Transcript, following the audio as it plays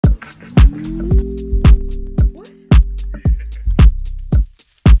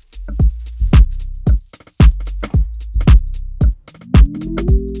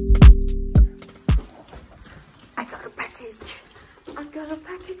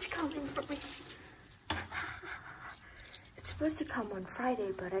package coming for me. It's supposed to come on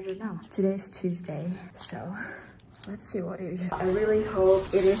Friday, but I don't know. Today's Tuesday, so let's see what it is. I really hope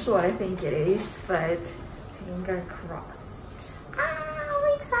it is what I think it is, but finger crossed.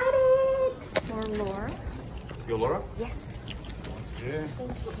 I'm excited! For Laura. Your Laura? Yes. Yeah.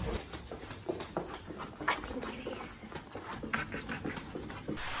 Thank you. I think it is.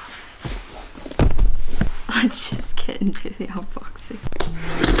 Let's just get into the unboxing.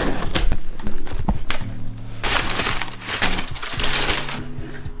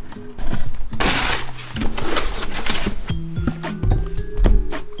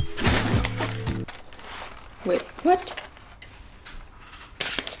 Wait, what?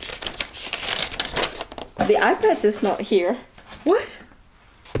 The iPad is not here. What?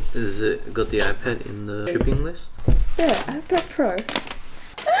 Is it got the iPad in the shipping list? Yeah, iPad Pro.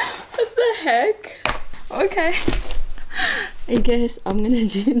 What the heck? Okay. I guess I'm gonna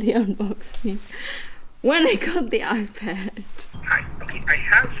do the unboxing when I got the iPad. Hi, okay, I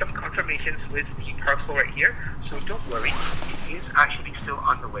have some confirmations with the parcel right here, so don't worry, it is actually still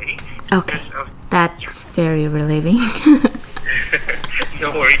on the way. Okay, that's very relieving.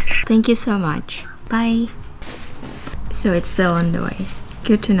 No worries. Thank you so much. Bye. So it's still on the way.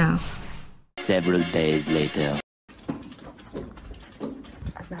 Good to know. Several days later.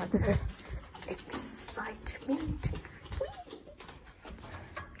 Another excitement.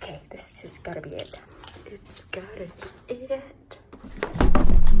 Okay, this has gotta be it. It's gotta be it.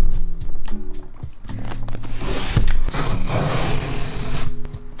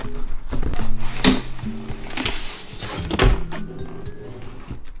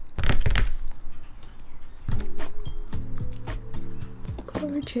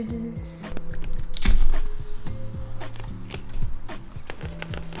 Gorgeous.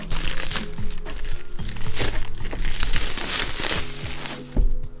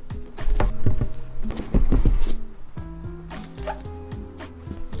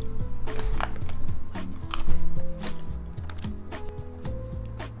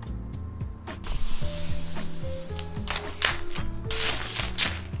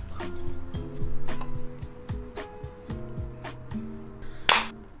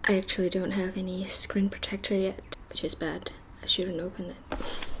 I actually don't have any screen protector yet, which is bad. I shouldn't open it.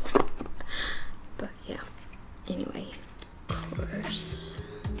 But yeah, anyway, of course,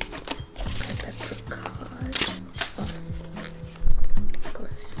 iPad Pro card. Oh, of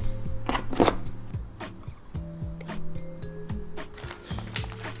course.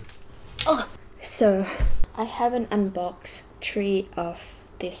 Oh, so I haven't unboxed 3 of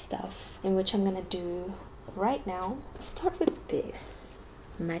this stuff, in which I'm gonna do right now. Let's start with this.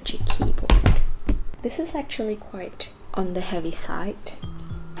 Magic keyboard. This is actually quite on the heavy side.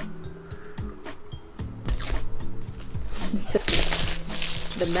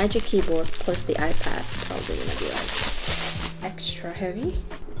 The Magic keyboard plus the iPad probably gonna be like extra heavy.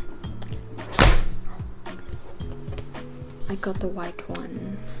 I got the white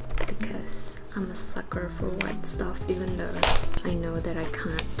one because I'm a sucker for white stuff, even though I know that I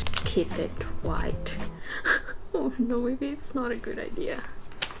can't keep it white. Oh no, maybe it's not a good idea.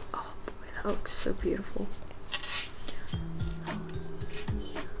 That looks so beautiful.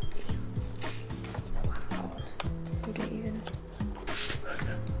 Wow. What do you even...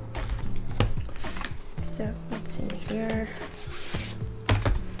 So, what's in here?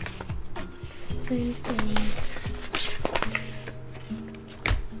 Same thing.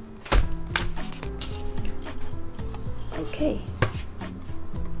 Okay.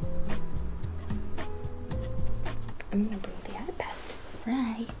 I'm gonna bring the iPad.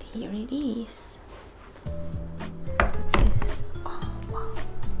 Right, here it is. This. Oh, wow.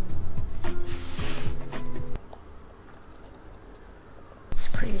 It's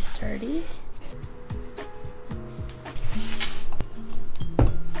pretty sturdy.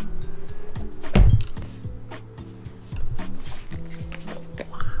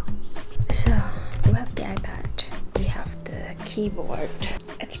 Wow. So, we have the iPad. We have the keyboard.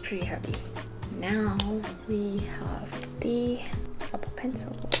 It's pretty heavy. Now we have the Apple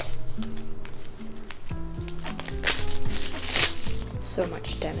Pencil. So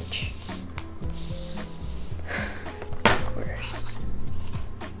much damage. Of course.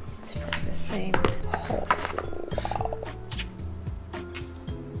 It's probably the same. Oh, wow.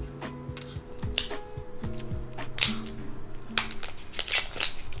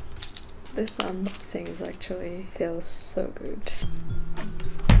 This unboxing is actually feels so good.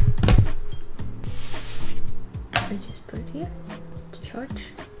 I just put it here to charge.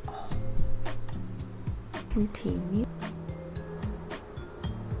 Oh. Continue.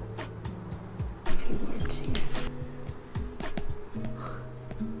 A few words here.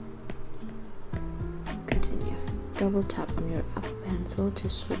 double tap on your Apple Pencil to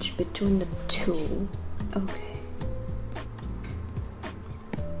switch between the two. Okay.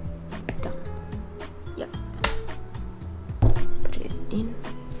 Done. Yep. Put it in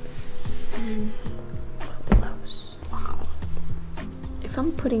and close. Wow. If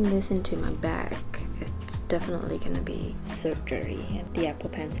I'm putting this into my bag, it's definitely gonna be surgery and the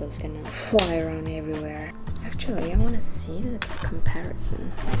Apple Pencil is gonna fly around everywhere. Actually, I want to see the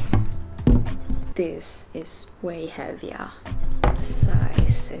comparison. This is way heavier. The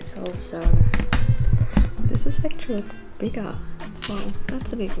size is also... This is actually bigger. Wow,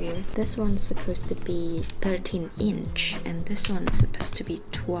 that's a bit weird. This one's supposed to be 13-inch and this one's supposed to be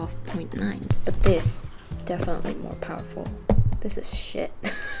 12.9. But this, definitely more powerful. This is shit.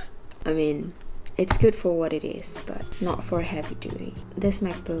 I mean, it's good for what it is, but not for heavy duty. This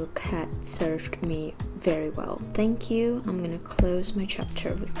MacBook had served me very well. Thank you. I'm gonna close my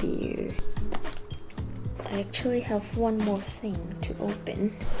chapter with you. I actually have one more thing to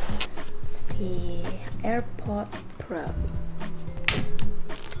open. It's the AirPods Pro.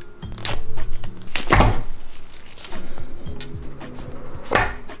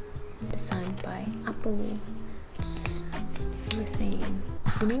 Designed by Apple. It's everything.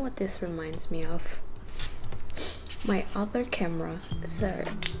 You know what this reminds me of? My other camera. So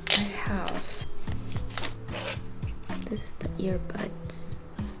I have, this is the earbuds.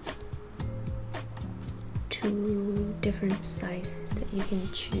 2 different sizes that you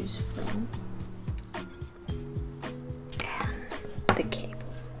can choose from. And the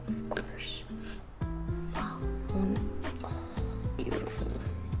cable, of course. Wow. Oh, beautiful.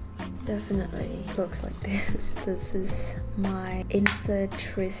 Definitely looks like this. This is my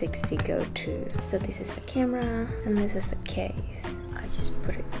Insta360 go-to. So this is the camera and this is the case. I just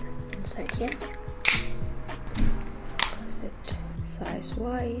put it inside here. Close it.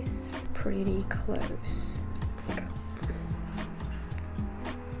 Size-wise, pretty close.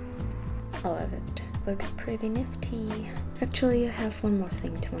 I love it. Looks pretty nifty. Actually, I have one more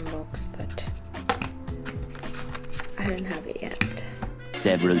thing to unbox, but I don't have it yet.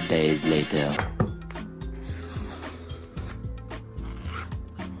 Several days later.